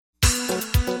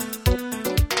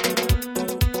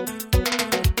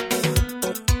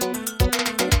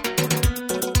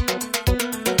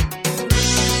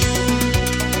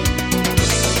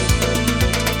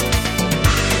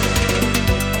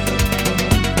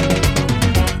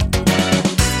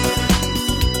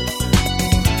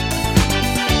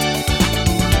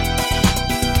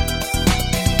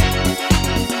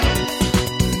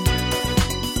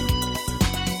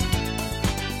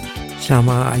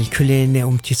شما الكل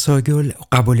نعمتي سوغل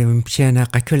وقبول ممشينا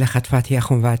كل خطفاتي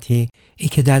أخواتي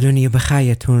إيك دادوني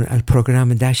بخايتون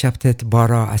البروغرام دا شبتت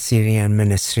بارا أسيريان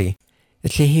منسري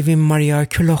اتلهيوين ماريا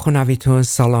كل خناويتون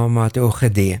سلامات و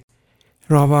خدية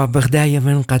رابا بغدايا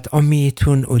من قد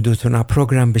أميتون ودوتون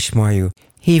بروغرام بشمايو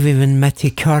هيوين متي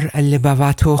كار اللي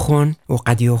بواتوخون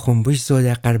وقد يوخون بش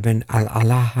زودة قربن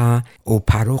الالها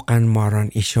وباروقا ماران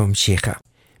إيشوم شيخة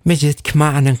مجد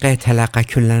كما أنقيت هلاقة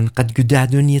كلن قد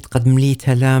قدادونيت قد مليت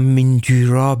هلا من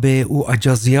جراب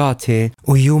وأجازيات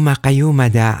ويوم قيوم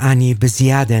دا أني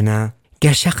بزيادنا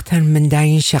قشقتا من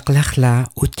داين شقلخلا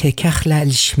وتكخلا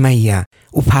الشمية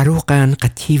وباروقا قد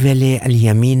تيفلي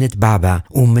اليمين بابا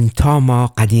ومن تاما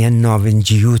قد ينوفن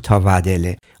جيوتا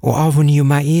وادلي وآفن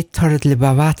يومائي ترد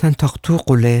لباباتا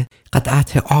تقطوقلي قد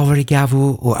آت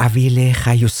آورقاو وأويلي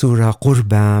خيسورا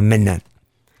قربا منن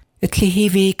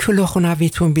اتلهيوي كل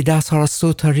خناويتون بداس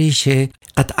رسو تريشه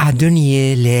قد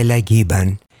عدنيه ليلة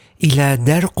جيبا إلى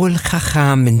درق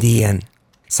الخخام من ديان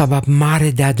سبب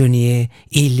مارد عدنيه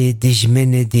إلى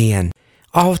دجمن ديان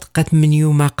آوت قد من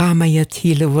يوم قام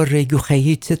يتيل ورقو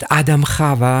خيتت عدم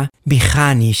خاوة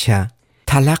بخانيشة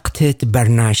تلقتت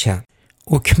برناشة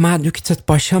وكما دكتت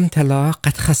باشم تلا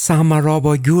قد خسام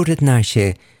رابا جورد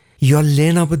ناشه یا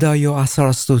لینا بدایو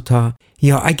اثرستوتا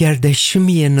یا اگر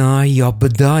دشمینا یا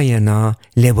بداینا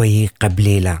لبایی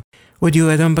قبلیلا و دیو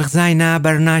ادام بغزاینا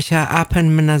برناشا اپن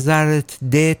من نظرت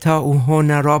دیتا و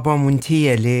هون رابا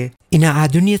منتیلی اینا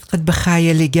عدونیت قد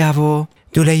بخایلی گاو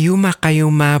دولا یوم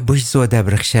قیوم بوش زوده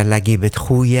برخشه لگی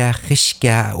بدخویه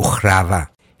خشکه و خراوه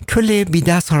کل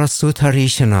بیداس رستوتا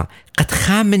ریشنا قد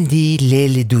خامندی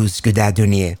لیل دوز گده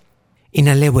دونیه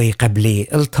اینا لبایی قبلی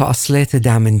التا اصلیت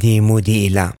دامندی مودی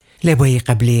ایلا لبایی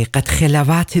قبلی قد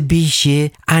خلوات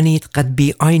بیشه انید قد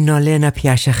بی آینا لینا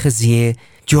پیاش خزیه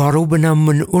جاروبنا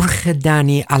من ارخ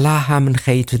دانی علاها من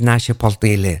خیتو ناش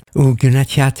پلطیله و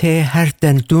گناتیاته هر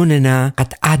دندوننا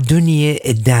قد عدونیه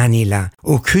ادانیلا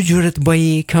و کجورت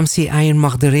بایی کمسی این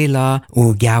مقدریلا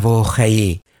و گاو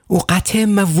خیی و قطع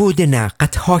مودنا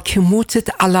قد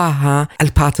حاکموتت علاها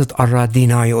الپاتت ارا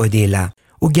دینای ادیلا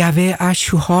و گاوه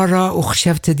اشوهارا و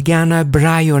خشفتت گانا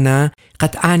برایونا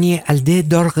قد آنی الده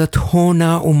درغت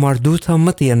هونا و مردوتا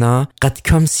مطینا قد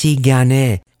کمسی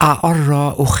گانه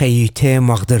آرا و خیوته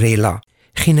مقدریلا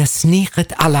خینا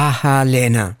سنیقت علاها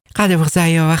لینا قد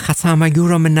وغزایا و خسامه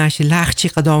گورا من ناش لخچی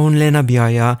قداون لینا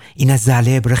بیایا اینا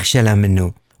زاله برخشل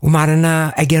منو و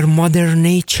مرنا اگر مادر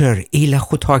نیچر ایل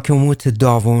خود حاکموت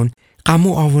داون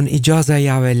قمو آون اجازه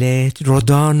یاوله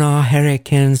رودانا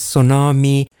هریکن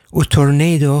سونامی و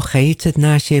تورنیدو خیتت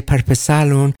ناشه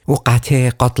پرپسالون و قطع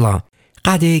قطلا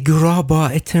قد گرابا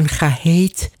اتن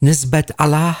خهیت نسبت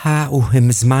علاها و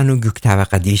همزمانو گکتاو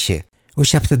قدیشه و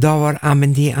شبت داور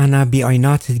آمندی انا بی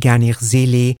آینات گانی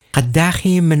غزیلی قد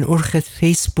داخی من ارخت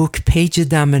فیسبوک پیج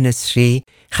دامنسری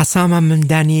خسام من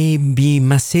دانی بی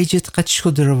مسیجت قد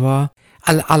شدروا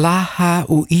العلاها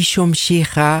و ایشم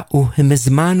شیخه و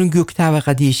همزمانو گکتاو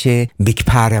قدیشه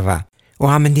بکپاروا و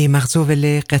آمندی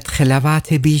مغزوولی قد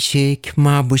خلوات بیشه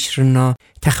کما بشرنا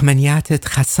تخمنیاتت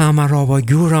خسام را و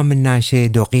گورا من ناشه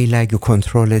دو قیله گو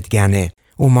کنترولت گانه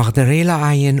و مقدریلا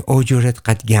آین اوجورت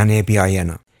قد گانه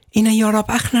بیاینا اینا یارب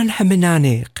اخنان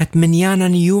همنانه قد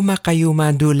منیانن یوم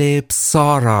قیوم دوله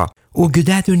بسارا و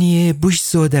گدادونیه بوش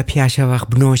زوده پیاشه وقت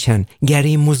بنوشن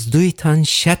گری مزدویتان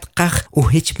شدقخ و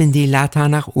هیچ مندی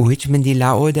لاتانخ و هیچ مندی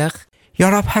لاودخ یا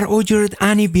رب هر اوجرد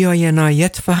آنی بیاینا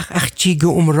یتفخ اخچیگ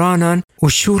عمرانان و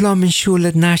شولا من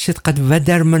شولد ناشد قد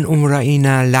ودر من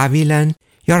عمرائینا لعویلن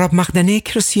یا رب مقدنه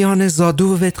کرسیان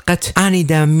زادووت قد آنی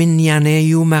دا من یانه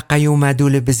یوم قیوم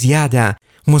دول بزیاده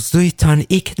مزدویتان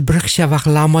ایکت برخشه وقت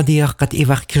لامادیه قد ای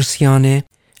وقت کرسیانه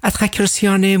اتخا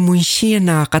کرسیانه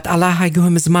منشینا قد الله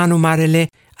گوهم زمانو مارله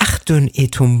اختون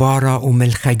ایتون بارا و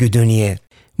ملخه گدونیه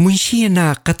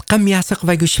منشینا قد قم یاسق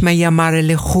و گشمه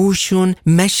مارل خوشون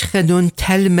مشخدون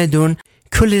تلمدون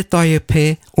کل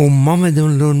طایپه و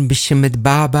مامدون لون بشمد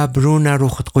بابا برونا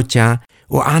روخت قجا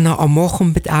و انا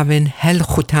اماخم بتعوین هل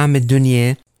ختام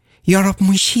الدنیا یا رب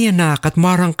منشینا قد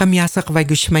مارن قم یاسق و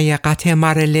گشمه قطع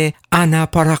مارل انا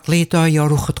پاراقلیتا یا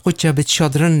روخت قجا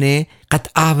بتشادرنه قد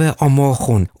آوه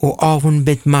اماخون و آون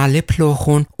بت مالب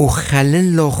لوخون و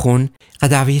خلن لوخون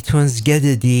قد آویتون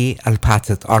زگد دی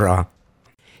الپاتت آرا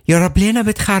یا رب لینا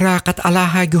بتخارا قد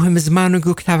الله گوهم زمانو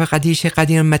گوکتاو قدیش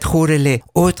قدیم مدخور لی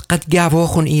اوت قد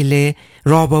گاوخون ایلی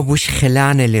رابا بوش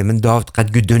خلانه لی من داوت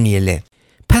قد گدونی لی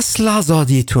پس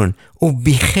لازادیتون و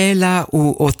بخیلا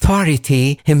و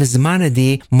اوتاریتی هم زمان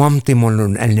دی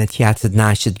ممتمولون النتیات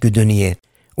ناشد گدونیه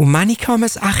و مانی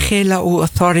کامس اخیلا و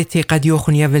اوتاریتی قد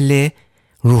یوخون یولی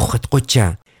روخت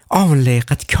قجا آون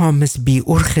قد کامس بی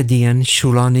ارخ دیان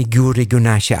شولان گور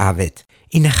گناش عوید.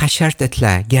 این خشرت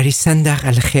اتلا گری صندق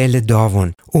الخیل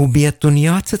داون و بیاد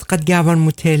دنیاتت قد گاون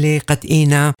متلی قد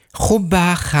اینا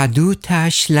خوبه خدوتا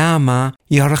شلاما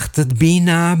یارختت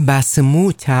بینا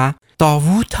باسموتا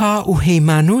طاووتا و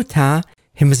هیمانوتا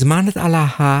هم زمانت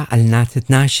علاها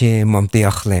الناتت ناشه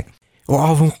ممتیخله و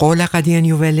آون قوله قدیان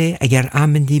یووله اگر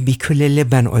آمندی بی کل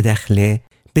لبن ادخله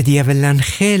بدی اولن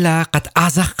خیله قد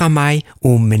ازخ قمای و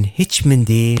من هیچ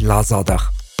مندی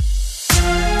لازادخ.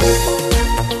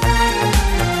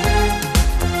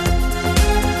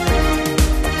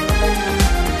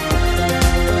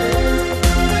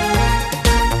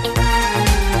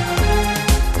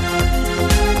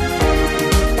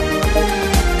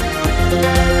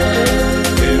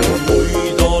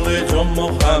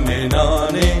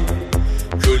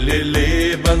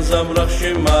 رخش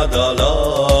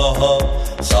مدالاها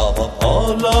صابا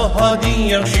الله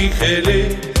ديان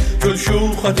شيخلي كل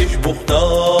شوختش بختا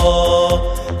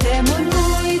تمون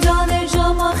مويدان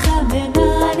جاما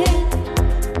خمنانه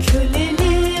كل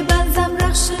اللي بنزم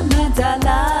رخش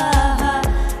مدالاها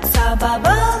صابا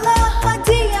الله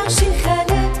ديان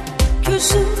شيخلي كل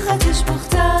شوختش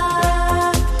بختا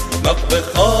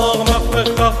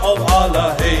مقبخاق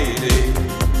على هيلي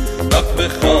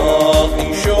مقبخاق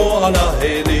إنشو على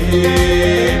هيلي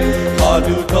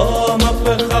خادوتا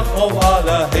مقبخاق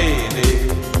على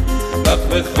هيلي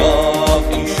مقبخاق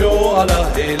إنشو على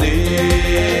هيلي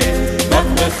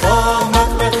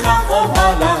مقبخاق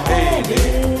على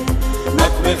هيلي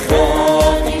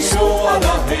مقبخاق إنشو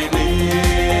على هيلي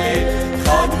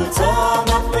خادوتا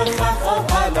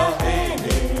مقبخاق على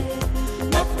هيلي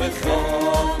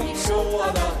مقبخاق إنشو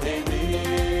على هيلي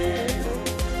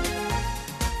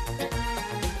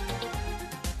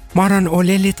ماران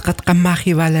أوليلت قد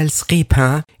قماخي ولا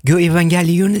السقيبها جو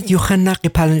إيفانجاليونت يوخنا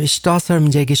قبل اشتاصر من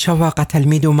جاي شوا قتل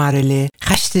ميدو مارلي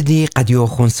خشت دي قد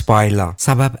يوخون سبايلا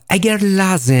سبب اگر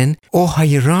لازن او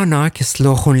هيرانا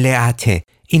كسلوخون لعاته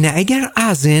إنا اگر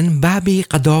آزن بابي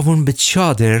قداون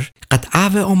بتشادر قد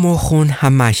آوه أموخون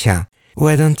هماشا و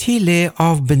ادان تيلي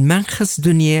آف بدمنخص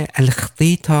دنيا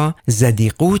الخطيطة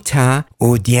زديقوتا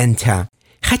و دينتا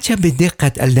خدشا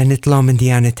بدقة الدنت لامن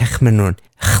ديانة تخمنون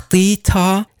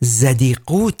خطيطة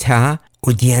زديقوتا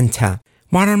و دينتا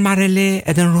مارن مارلي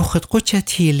ادن روخت قوچة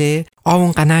تيلي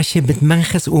آون قناش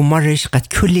بدمنخص و مرش قد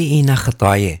كل اينا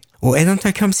خطاية و ادن تا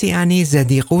كمسي يعني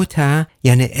زديقوتا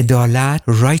يعني ادالات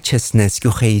righteousness كو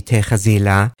خيته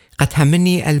خزيلا قد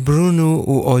همني البرونو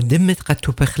و آدمت قد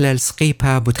تو بخلال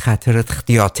سقيبا بود خاطرت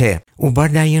خطياته و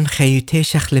برداين خيوته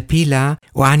شخل بيلا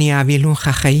و عني عبيلون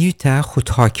خيوته خود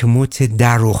حاكموت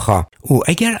داروخا و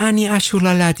اگر عني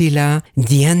اشولا لديلا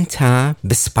دينتا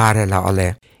بسپار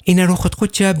لعاله این رو خود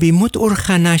قدجا بیمود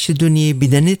ارخاناش دونی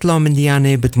بیدنیت لامن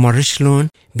دیانه بتمارشلون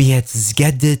بیاد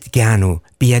زگدت گانو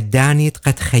بیاد دانیت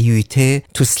قد خیویته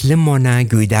تسلمونا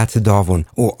گویدات داون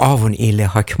و آون ایل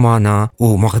حکمانا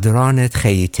و مقدرانت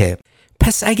خیویته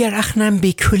پس اگر اخنم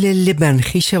بی کل لبن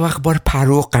خیش وقت بار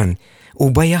پروقن و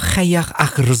بایا خیق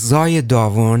اغرزای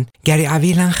داون گری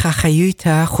اویلن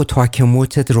خیویته خود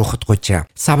حاکموتت رو خود قدجا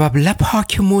سبب لب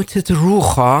حاکموتت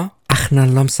روخا اخنا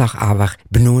لمسخ عوق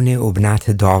بنونه و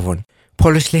بنات داون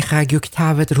پولش لیخا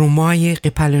گوکتاوت رومای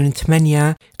قیپالون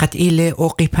تمنیا قد ایله او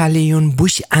قیپالیون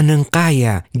بوش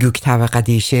اننقایا گوکتاو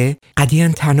قدیشه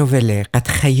قدیان تانووله قد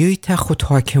خیویتا خود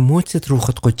حاکموتت رو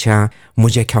خود قدچا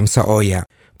موجه کمسا آیا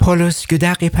پولش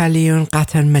گودا قیپالیون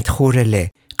قطن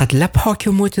مدخورله قد لب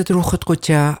حاکموتت رو خود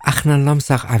قدچا اخنا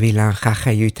لمسخ اویلان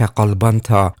خیویتا قلبان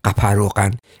تا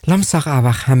قپاروقن لمسخ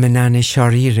عوق همنان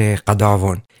شاریر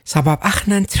قداون سبب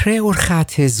اخنن تره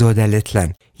ارخات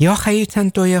زودلتلن یا خیوتن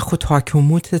دوی خود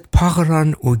حاکموتت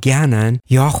پاغران و گانن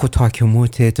یا خود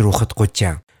حاکموتت رو خود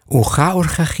قدجا و خا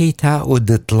ارخخیتا و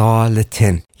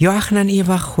دطلالتن یا اخنن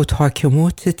ایوه خود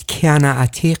حاکموتت کیانا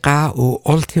عتیقا و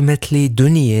ultimately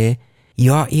دنیه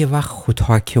یا ایوه خود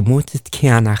حاکموتت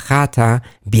کیانا خاتا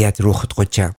بیاد رو خود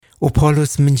قدجا و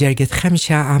پولس من جرگت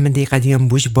خمشه آمدی قدیم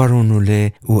بوش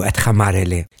بارونوله و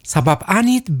اتخمارله سبب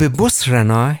آنید به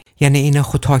بسرنا یعنی این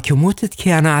خود حاکموتت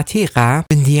که انا عتیقه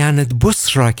بندیانت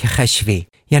بسرا که خشوی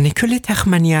یعنی کل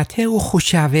تخمنیاته و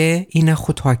خوشاوه این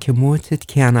خود حاکموتت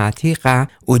که انا عتیقه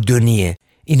و دنیه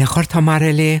این خورتا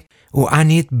مارله و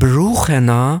آنید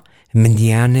بروخنا من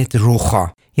دیانت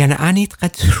روخا یعنی آنید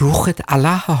قد روخت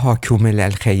الله حاکم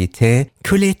للخیته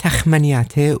کل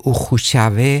تخمنیاته و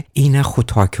خوشاوه این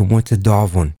خود حاکموت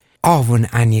داون آون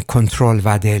آنی کنترل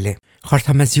و دله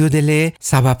خورتا مزیودله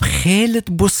سبب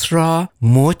خیلت بسرا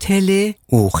موتله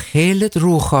و خیلت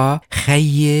روخا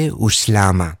خیه و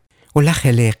سلامه و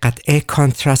لخله قد ای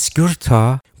کانتراست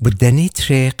گرتا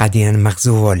بودنیتره قدیان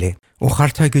مغزواله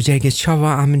وخرطا جوجرگ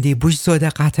شوا عمدی بوش زوده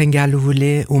قطن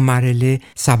گلوله و مرله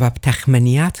سبب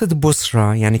تخمنیات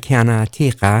بصرا یعنی کیانا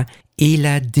عتیقه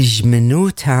ایلا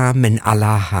دجمنوتا من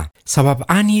علاها سبب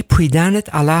انی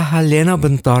پویدانت علاها لینا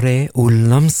بنطاره و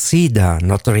لمسیده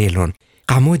نطریلون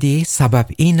قمودی سبب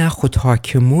اینا خود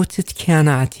حاکموتت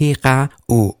کیانا عتیقه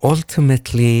و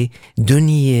ultimately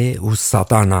دنیه و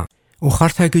صدانا و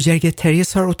خرطا جوجرگ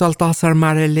تریسار و تلتاسر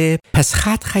مرله پس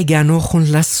خط خیگانو خون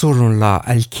لسورون لا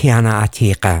الکیانا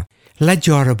عتیقه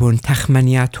لجاربون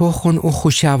تخمنیاتو خون و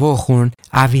خوشاو خون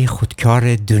اوی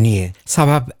خودکار دنیه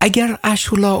سبب اگر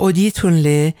اشولا اودیتون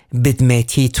لی بد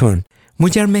میتیتون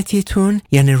مجر میتیتون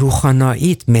یعنی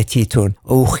روخاناییت میتیتون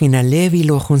او خینا لیوی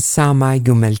لو خون ساما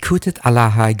گو ملکوتت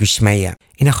علاها گشمیه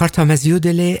این خارتا مزیود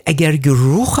لی اگر گو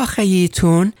روخا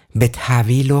خییتون بد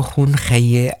حویلو خون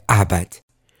خیه عبد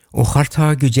و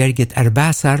خارتا گو جرگت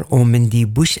ارباسر او مندی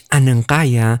بوش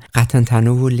اننقایا قطن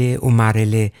تنوله و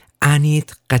مرله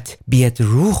انیت قد بیاد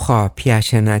روخا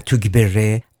پیاشنا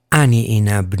تگبره انی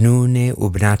اینا بنونه و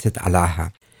بناتت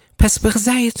علاها پس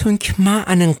بغزایتون که ما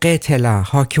اننقیتلا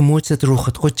حاکموتت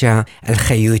روخت قجا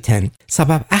الخیوتن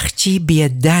سبب اخچی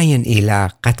بیاد داین ایلا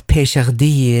قد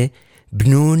پیشغدیه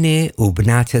بنونه و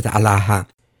بناتت علاها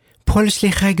پولش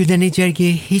لیخا گودنی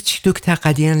جرگی هیچ دکتا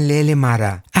قدیان لیل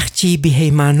مارا اخچی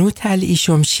بیهیمانوت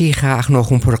الایشم شیخا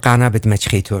اخنوخون پرقانا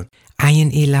بدمچخیتون این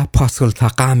ایلا پاسل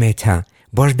تاقامتا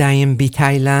بار دایم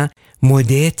بیتایلا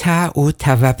مودیتا و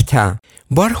توبتا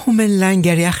بار همون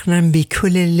لنگری اخنم بی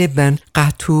کل لبن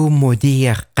قطو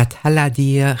مودیخ قط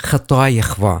هلدی خطای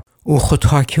خوا و خود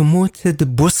حاکموت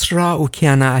بسرا و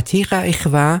کیانا عتیقه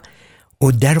اخوا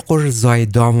و درقر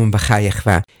زایدامون بخای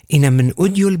اخوا اینا من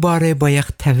ادیول باره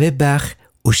بایخ توبخ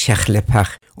و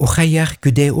شخلپخ و خیخ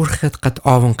گده ارخت قط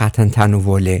آون قطن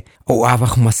تنووله و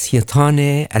اوخ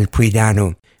مسیطان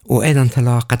الپویدانو و ایدان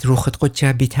طلاقت روخت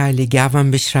قدچه بیتایلی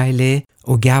گاوان بشرایلی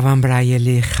و گاوان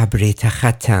برایلی خبریت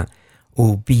خطا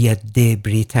و بیده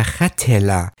بریت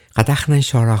خطلا قد اخنن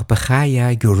شارخ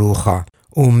بخایه گروخا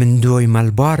و من دوی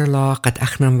ملبارلا قد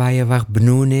اخنن وای وقت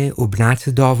بنونه و بنات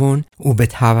داون و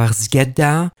بتاوغ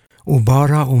زگده و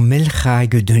بارا و ملخه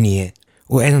گدونیه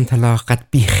و ایدان طلاقت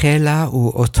بیخیلا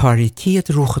و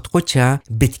اتاریتیت روخت قدچه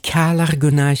بتکالغ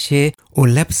گناشه و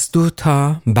لبس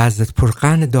دوتا بعضت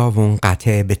پرقان داون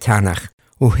قطع بتانخ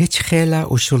و هیچ خیلا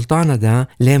و شلطان دا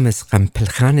لیمز قم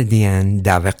پلخان دیان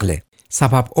داوقله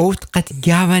سبب اوت قد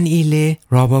گاون ایله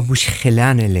رابا بوش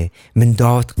خلانله من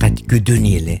داوت قد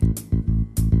گدونیله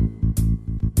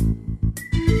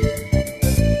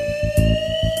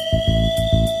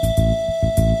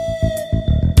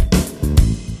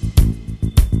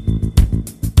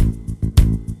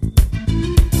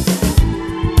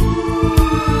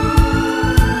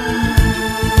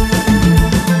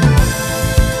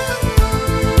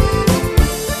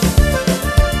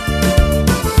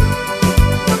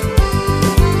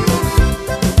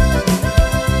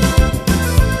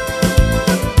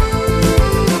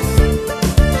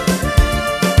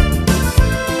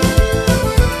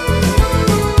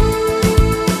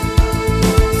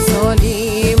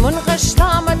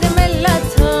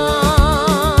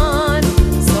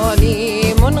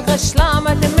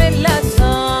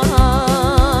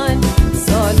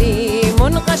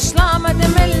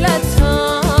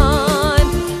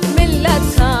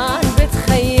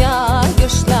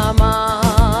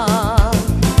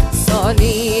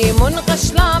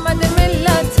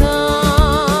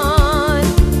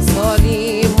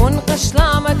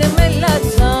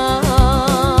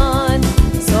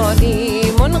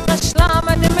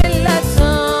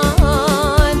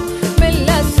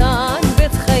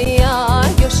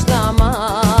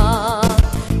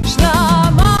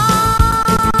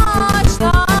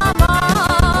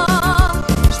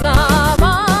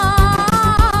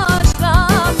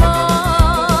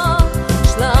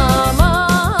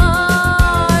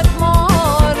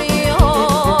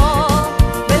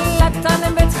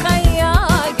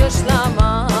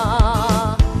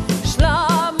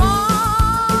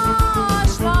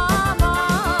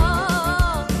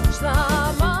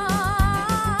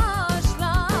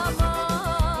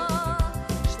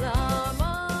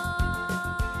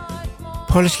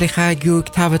پولش لیخا گو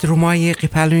کتابت رومای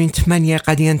قپالون تمنیه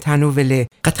قدیان تنووله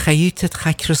قد خییتت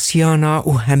خکرسیانا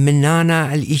و همنانا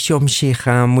الایشم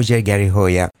شیخا مجرگری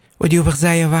هویا و دیو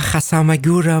بغزای و خسام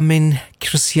گورا من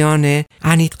کرسیانه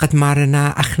عنیت قد مارنا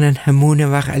اخنن همون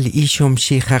وقت الایشم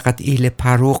شیخا قد ایل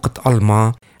پاروقت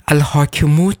علما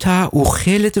الحاکموتا و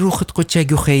خیلت روخت قدچه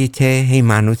گو خییته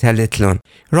هیمانوتا لتلون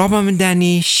رابا من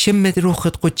دانی شمت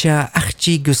روخت قدچه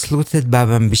اخچی گسلوتت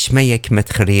بابم بشمه یک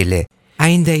متخریله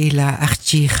این دا ایلا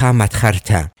اخچی خامت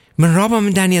خرطه من رابا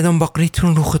من داني ادم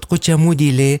بقريتون روخت قجة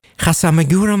موديلي خاصة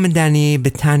مجورة من داني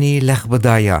بالتاني لخ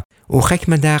بدايا وخك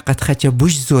مدا قد خجة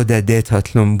بوش زودة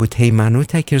ديتاتلم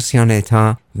بتهيمانوتا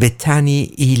كرسيانيتا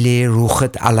بالتاني إلي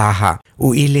روخت علاها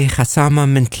وإلي خسامة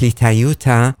من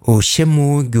تليتايوتا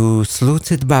وشمو جو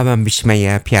سلوتت بابا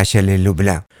بشمية بياشة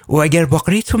للبلا وأجر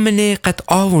بقريتون مني قد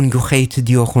آون جو خيت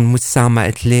ديوخون متسامة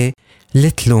اتلي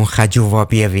لتلون خجووا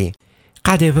بيوي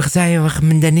قد بغزاي وقت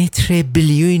من دانيتري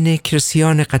بليون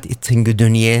كرسيان قد اتنجو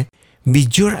دنيا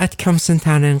بجرأة كم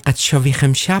سنتانن قد شوي 5%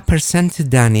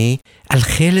 داني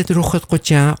الخيلد روخت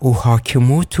قجا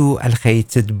وحاكموتو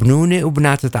الخيت بنون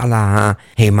وبناتت علىها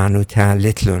هيمانوتا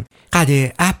لتلون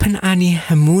قد اپن اني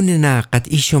هموننا قد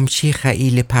ايشم شيخة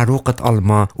إلي پاروقت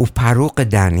علما وپاروق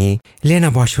داني لنا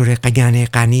باشور قجاني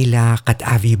قانيلا قد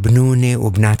اوي بنون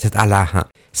وبناتت علىها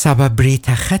سبب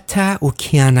بريتا خطا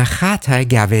وكيانا خاتا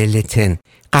جاوه لتن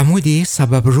قمودي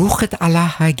سبب روخت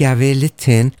علاها جاوه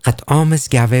لتن قد آمز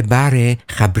جاوه باره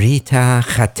خبريتا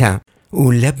خطا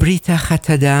ولبريتا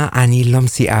خطا دا عني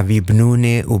لمسي اوي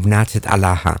بنون وبناتت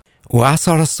علاها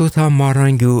وآثار الصوتا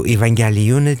مارانجو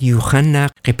إيفانجاليونت يوخنا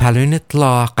قبالون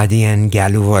طلا قديان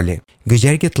جالووالي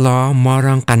ججرگ طلا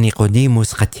ماران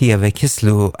قنيقوديموس قطية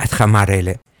وكسلو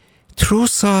اتخماريلي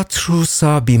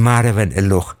تروسا بيماره ون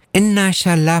اللوخ إنا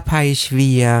شالا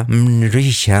پایشویه من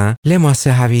ریشه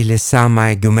لماسه حویل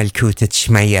سامه گملکوت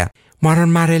تشمیه مارن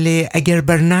مارلی اگر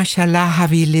برنا شالا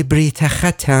حویل بریت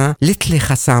خطا لتلی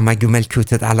خسامه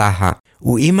گملکوتت علاها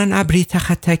و ایمن ابریت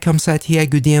خطا کم ساتیه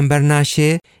گودین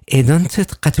برناشه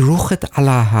ایدانتت قد روخت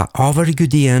علاها آور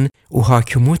گودین و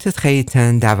حاکموتت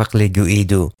خیتن دوقل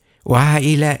گویدو و ها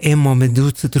ایلا اما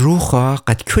مدوتت روخا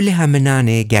قد کل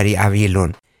همنانه گری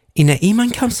اویلون اینا ایمان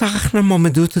کم ساخنا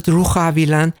مامدوتت روخ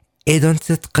عویلان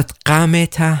ایدانتت قد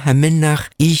قامتا همنخ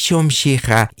ایشم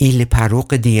شیخه ایل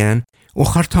پاروق دیان و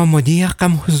خرطا مدیه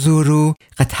قم حضورو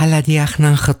قد حلدی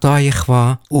اخنان خطای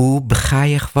خوا و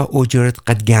بخای خوا اجرت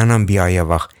قد گانم بیایه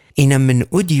وقت اینا من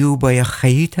ادیو باید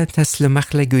خییتا تسلم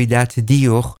اخلقویدات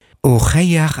دیوخ و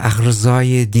خیخ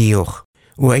اغرزای دیوخ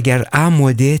و اگر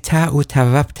آموده تا و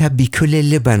توابتا بکل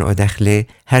لبن ادخله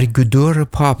هر گدور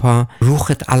پاپا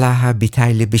روخت علاها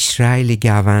بیتایل بشرایل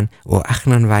گاون و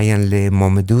اخنان وین لی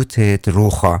مامدوتت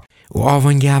روخا و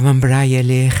آوان گاون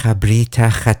برایل خبریتا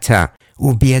خطا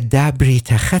و بیادا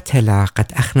بریتا خطلا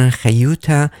قد اخنان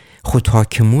خیوتا خود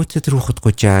حاکموتت روخت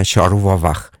قجا شارو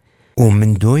وقت و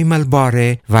من دوی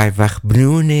ملباره و وقت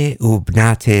بنونه و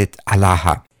بناتت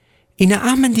علاها اینا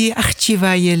آمندی اخچی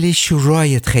وایلی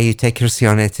شورایت خیوتا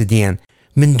کرسیانت دین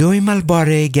من دوی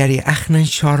ملباره گری اخنن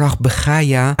شارخ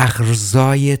بخایا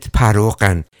اغرزایت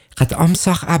پاروقن قد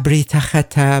امساخ ابریتا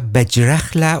خطا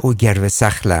بجرخلا و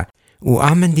گروسخلا و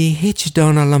آمندی هیچ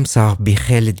دانا لمساخ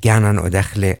بخیلت گانن و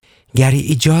دخله گری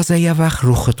اجازه یا وقت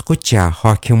روخت قدچه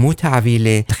حاکموت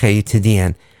عویل خیوت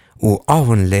دین و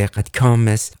آون لی قد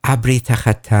کامس ابریتا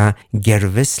خطا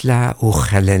گروسلا و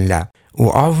خلنلا و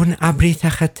آون ابریتا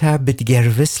خطا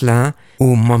بتگروسلا و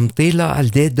ممطیلا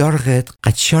الده درغت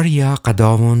قد شریا قد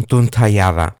آون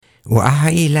تونتایاوا و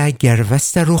احایلا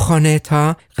گروست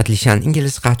روخانیتا قد لیشان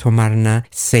انگلیس قطو مرنا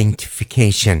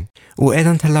sanctification و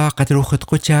ایدان تلا قد روخت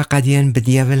قدچه قدین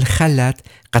بدیول خلط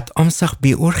قد امسخ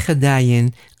بی ارخ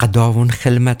داین قد آون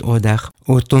خلمت اودخ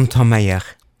و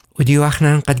تونتامیخ و دیو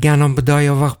اخنان قد گانم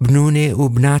بدایا وقت بنونه و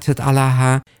بناتت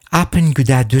علاها اپن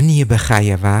گدا دنیا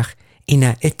بخای وقت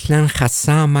اینا اتلن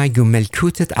خسامه جو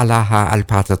ملکوتت علاها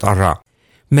الپاتت ارا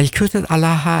ملکوتت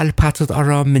علاها الپاتت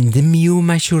ارا من دمیو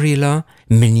مشوریلا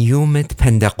من یومت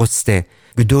پندقسته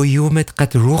گدو یومت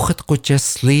قد روخت قجه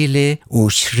سلیله و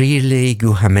شریله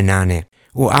جو همنانه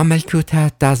و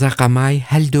عملکوتت دازا قمای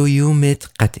هل دو یومت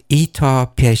قد ایتا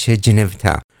پیش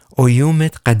جنوتا و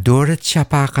یومت قد دورت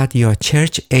شپاقت یا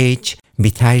چرچ ایج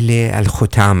بیتایل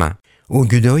الختامه و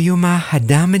گدو یوما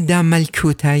هدام دا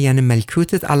ملکوتا یعنی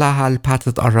ملکوتت علاها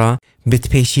الپاتت ارا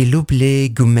بتپیشی لبله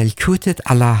گو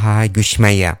ملکوتت علاها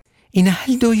گشمه این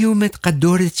هل دو یومت قد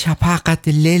دورت شپاقت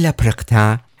لیل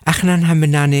پرقتا اخنان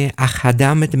همنانه اخ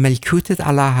هدامت ملکوتت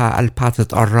علاها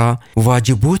الپاتت ارا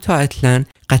واجبوتا اتلن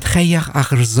قد خیخ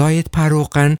اغرزایت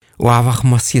پاروقن و اوخ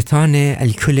ماسیتان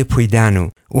الکل پویدانو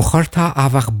و خرطا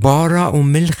اوخ بارا و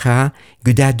ملخه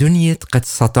گدا دنیت قد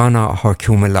سطانا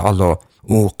حاکوم الالو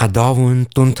و قداون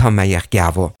تونتا میخ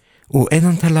گاوو و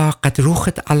ایدان تلا قد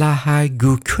روخت علاها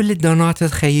گو کل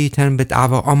داناتت خییتن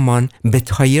بدعوا امان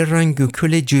بتایرن گو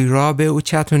کل جیرابه و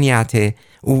چطونیاته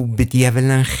و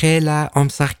بدیولن خیله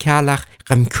امسخ کالخ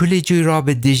قم کل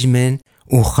جیرابه دجمن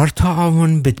و خرطا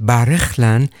آون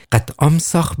بتبارخلن قد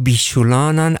امسخ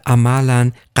بیشولانن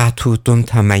عمالن قطو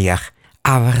تونتا میخ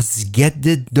اوغز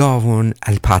گد داون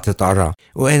الپاتت ارا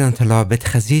و ایدان تلا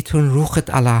بتخزیتون روخت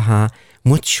علاها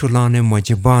مت شلان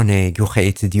مجبان گو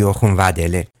خیت دیو خون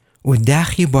ودله و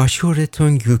دخی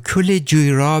باشورتون گو کل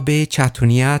جویراب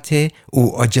چطونیات و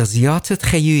اجازیاتت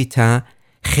خیویتا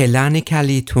خلان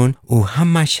کلیتون و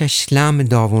همه ششلم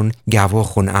داون گوه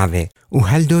خون اوه و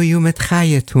هل دو یومت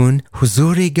خیتون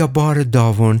حضوری گبار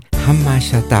داون همه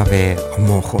شدوه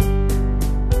اموخون.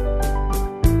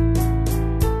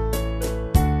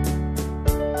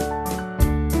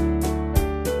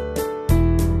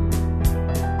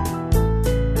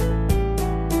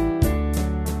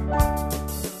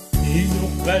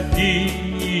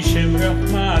 بدیشم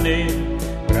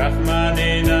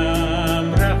رحمانینم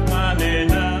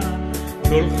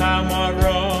کل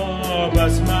خمارا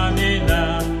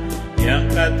بسمانینم ین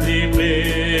قدری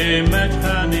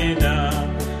قیمتانینم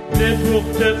لفروخ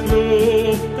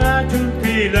قجون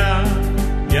پیلا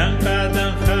ین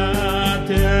قدن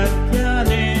خاطر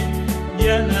یعنی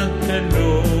ین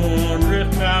انتلون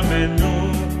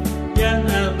رقامنون ین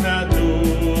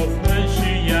القدوخ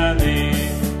منشیانی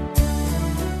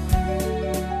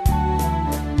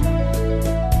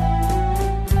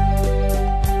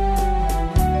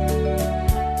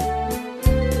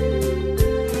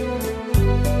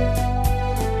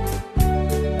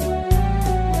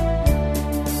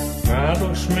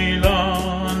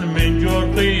میلان من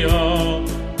جرقیا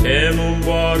تمون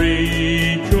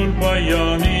باری چون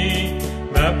بایانی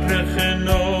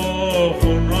مپرخنو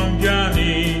خونم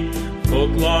جانی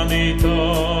خطلانی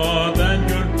تا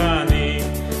دنجل پانی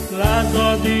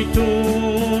لازادی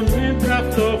تون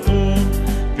مپرخت خون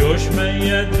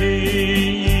جشمیتی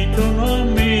تون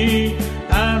امی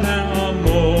انا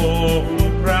امو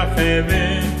خوب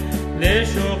رخبه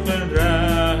لشوقن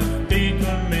رختی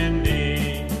تون منی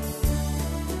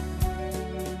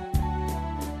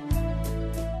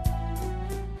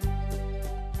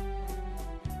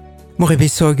موقع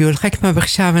بساگل خکمه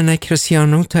بخشاونا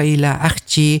کرسیانو تا ایلا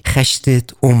اخجی خشتت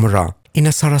عمره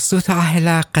اینا سرستوت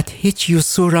اهلا قد هیچ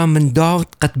یسورا من داود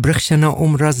قد برخشنا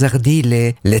عمره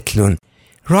زغدیله لتلون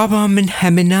رابا من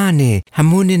همنانه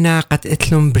هموننا قد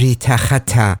اتلون بریتا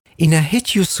خطا اینا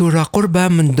هیچ یسورا قربا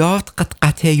من داود قد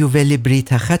قطعیو ولی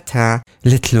بریتا خطا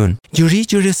لتلون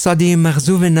جوری صادی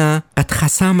مغزوبنا قد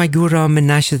خسام گورا من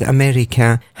ناشد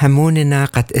امریکا هموننا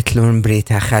قد اتلون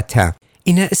بریتا خطا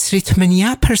اینا اسری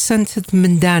 8%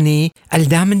 من دانی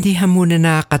الدامن دی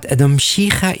هموننا قد ادم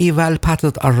شیخه ایوال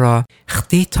پاتت ارا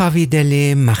خطی تاوی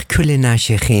دلی مخکول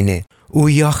ناشیخینه و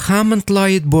یا خامنت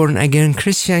لاید بورن اگرن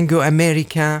کریستیان گو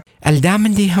امریکا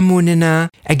الدامن دی هموننا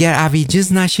اگر اوی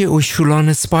جز ناشی و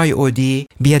شولان سپای اودی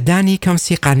بیادانی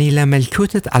کمسی قنیل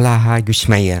ملکوتت علاها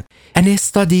گشمیه ان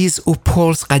استادیز و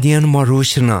پولس قدیان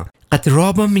ماروشنا قد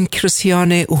رابا من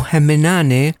کریستیانه و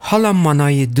همنانه حالا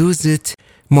منای دوزت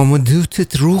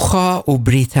ممدوتت روخا و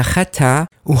بریتا خطا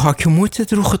و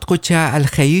حاکموتت روخت قجا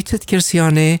الخیوتت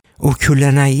کرسیانه و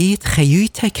کلناییت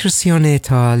خیویت کرسیانه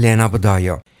تا لینا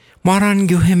بدایا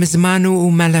مارانگو همزمانو و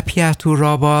ملپیاتو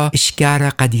رابا اشگار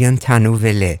قدیان تانو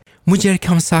وله مجر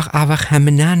کمساق آوخ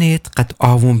همنانت قد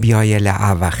آوون بیایه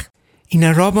لعوخ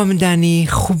اینا رابا مدانی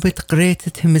خوبت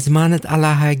قریتت همزمانت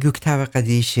علاها گوکتاو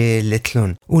قدیشه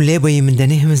لتلون و لیبایی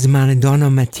مدانی همزمان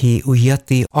دانامتی و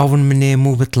یطی آون منه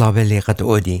مو بطلابه قد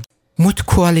اودی مت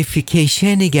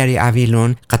کوالیفیکیشن گری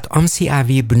اویلون قد امسی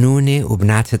اوی بنونه و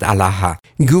بناتت علاها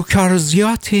گو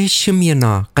کارزیات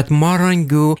شمینا قد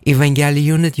مارانگو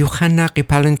ایوانگالیونت یوخنا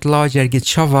قیپلنت لا جرگت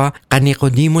شوا قد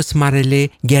نیقودیموس مرله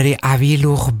گری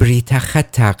اویلوخ بریتا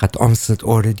خطا قد امست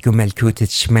اورد گو ملکوتت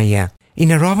شمیه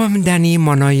این رابا مدنی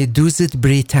منای دوزت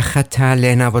بریتا خطا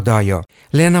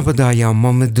لینا بدایا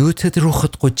ممدوتت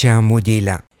روخت قجا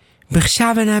مدیلا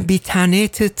بخشاونا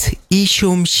بیتانیتت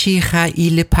ایشوم شیخه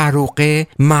ایل پروقه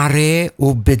ماره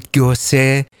و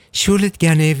بدگوسه شولت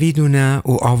گنه ویدونه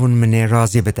و آون منه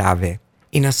رازی بدعوه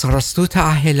اینا سرستوت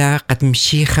اهلا قد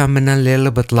مشیخه من لیل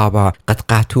بطلابا قد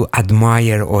قاتو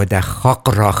ادمایر او ده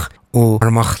خاقرخ و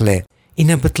رمخله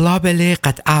اینا بطلابله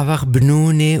قد آوخ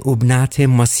بنونه و بنات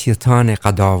مسیطان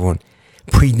قداون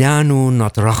پویدان و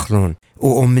نطرخلون و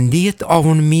امندیت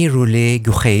آون میروله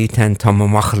گو خیتن تا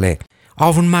ممخله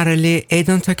آون مرله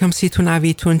ایدان تا کمسیتون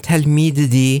اویتون تلمید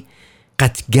دی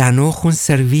قد گانو خون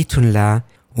سرویتون لا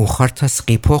و خارتا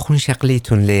سقیپو خون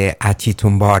شقلیتون لی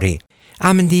عتیتون باری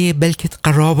امندی بلکت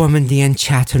قرابا من دیان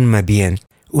چاتون مبین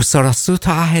و سرستو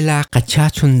تا اهلا قد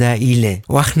چاتون دا ایله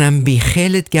وخنم بی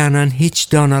خیلت گانان هیچ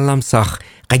دانا لمساخ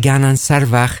قگانان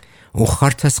سروخ و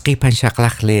خارتا سقیپن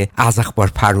شقلخ لی ازخ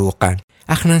بار پروقن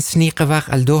اخنان سنیق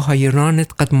وقت الدو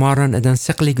هایرانت قد ماران ادن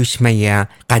سقلی گشمیه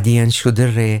قدیان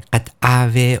شدره قد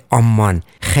آوه امان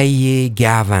خیه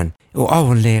گاون و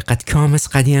آون لی قد کامس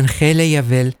قدیان خیله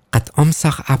یول قد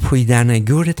امسخ اپویدن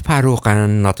گورت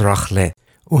پروقن نطرخله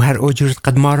و هر اوجرد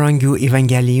قد مارانگو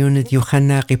ایوانگلیون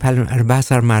یوحنا قیپلون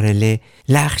 14 مرله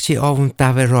لخشی آون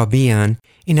داو رابیان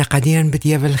اینا قدیان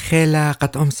بدیول خیلا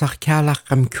قد امسخ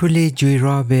کالقم کل جوی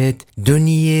رابط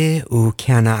دنیه و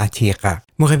کانا عتیقه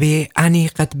مغبی انی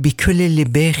قد بکل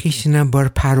لبیخیشنا بر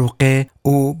پروقه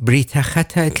و بریتا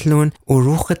خطا اتلون و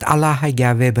روخت الله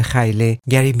گاوه بخیله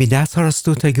گری بیدا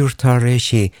سرستو تا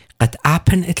گرتارشی قد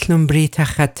اپن اتلون بریتا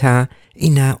خطا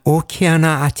اینا او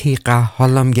کانا عتیقه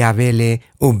حالم گاوه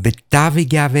و بداوی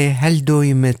گاوه هل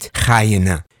دویمت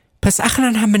خاینه پس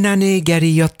اخران همنانه گری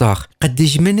یطاق قد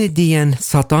دجمن دیان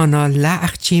ساتانا لا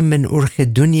اخچی من ارخ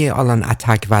دنیا آلان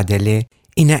اتاک وادله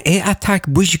اینا ای اتاک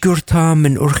بوشگرتا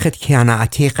من ارخت کیانا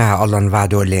عتیقه آلان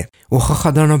وادله و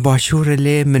خدانا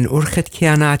باشورله من ارخت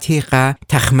کیانا عتیقه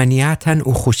تخمنیاتن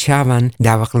و خوشاون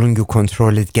داوقلونگو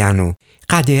کنترولت گانو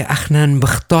قد اخنان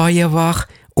بخطای وقت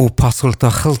و پاسلتا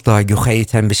خلطا گو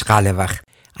خیتن بشقال وقت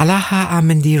الله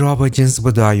آمندی رابا جنس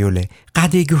بدایوله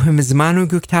قدی گو هم زمانو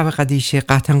گو کتاب قدیشه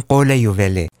قطن قوله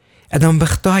یووله ادام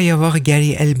بخطای واقع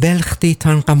گری البلختی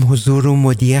تنقم حضور و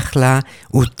مدیخلا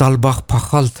و طلباق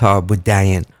پخلتا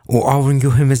بوداین و آون گو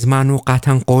هم زمانو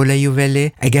قطن قوله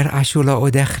یووله اگر اشولا او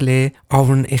دخله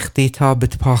آون اختیتا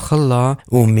بتپاخلا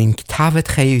و من کتابت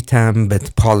خیوتم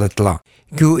بتپالتلا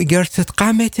گو اگر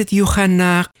تتقامتت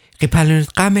یوخنق قیپلونت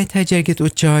قامتا جرگت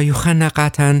اچا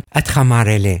یوخنقاتن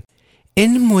اتخمارله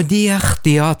این مودی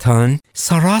اختیاتان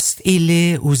سراست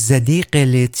ایله و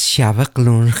زدیقلت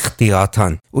شوقلون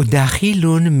اختیاتان و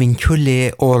داخلون من کل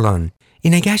اولان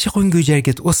این اگرش قنگو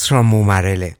جرگت اسرا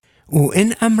مومرله و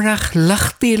این امرخ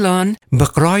لختیلان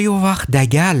بقرای و وقت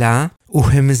دگالا و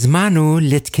همزمانو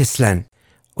لتکسلن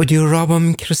و دیو رابا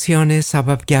من کرسیانه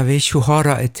سبب گوه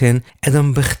شوهارا اتن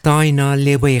ادام بختاینا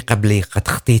لیبای قبلی قد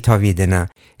اختیتا ویدنا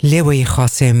لیبای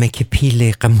خاصه مکه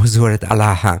پیله قم حضورت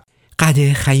اللهه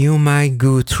قد خیوما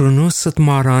گو ترونوست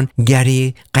ماران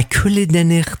گری قکل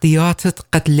دن اختیاتت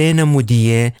قد لین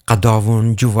مودیه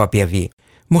قداون جوابیوی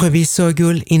مغبی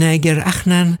ساگل اینا اگر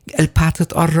اخنن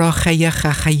الپاتت آرا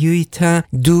خیخ خیویتا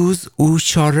دوز و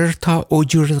شارر تا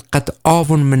اوجور قد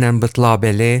آون منن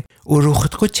بطلابله و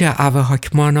روخت قدچه اوه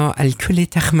حکمانا الکل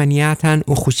تخمنیاتن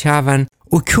و خوشاون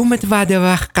و کومت وعده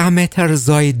وقت قامت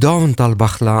رزای داون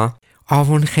دالبخلا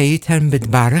آون خیتن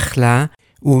بدبارخلا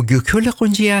و گوکل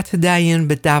قنجیات داین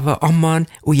به دعوه امان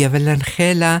و یولن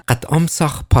خیله قد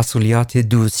امسخ پاسولیات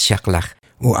دوز شقلخ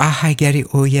و احگری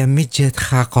او یمجد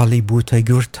خاقالی بوتا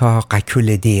گرتا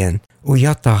قکل دین و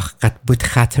یطاق قد بود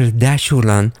خطر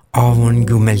داشولن آون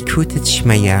گو ملکوت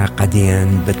تشمیا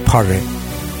قدین بد پاره